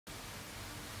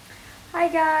Hi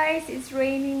guys, it's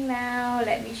raining now.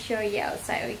 Let me show you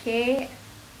outside, okay?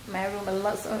 My room a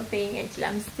lots of things. Actually,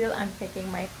 I'm still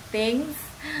unpacking my things.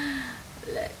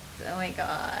 Look, oh my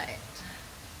god.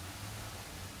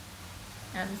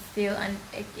 I'm still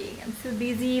unpacking. I'm still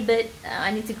busy, but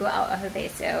I need to go out after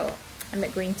this, so I'm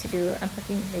not going to do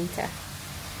unpacking later.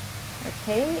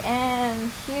 Okay, and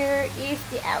here is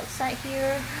the outside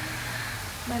here.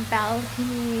 My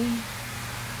balcony.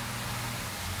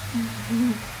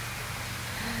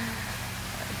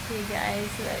 Okay guys,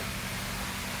 look.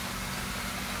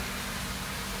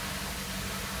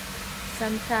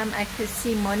 Sometimes I could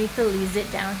see monitor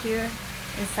lizard down here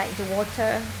inside the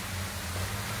water.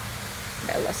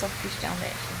 There are lots of fish down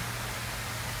there actually.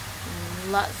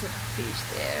 Lots of fish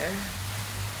there.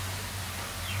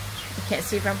 You can't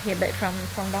see from here, but from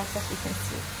downstairs you can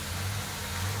see.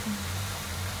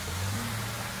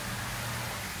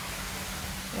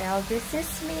 Well, this is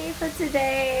me for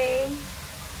today.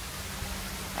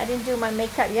 I didn't do my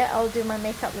makeup yet. I'll do my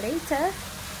makeup later.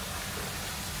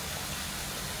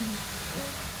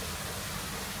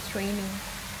 It's raining.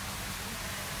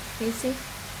 Can you see?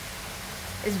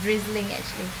 It's drizzling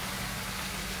actually.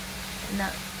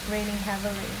 Not raining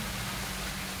heavily.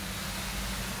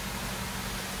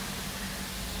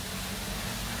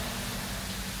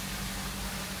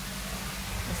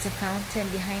 There's a fountain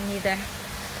behind me there.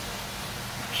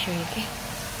 I'll show you, okay?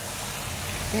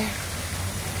 There.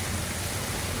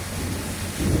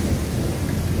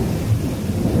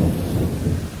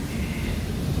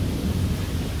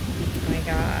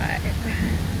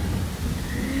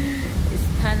 It's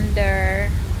thunder.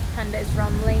 Thunder is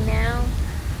rumbling now.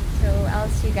 So I'll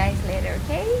see you guys later,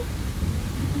 okay?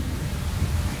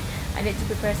 I need to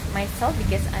prepare myself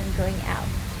because I'm going out.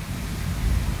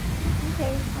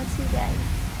 Okay, I'll see you guys.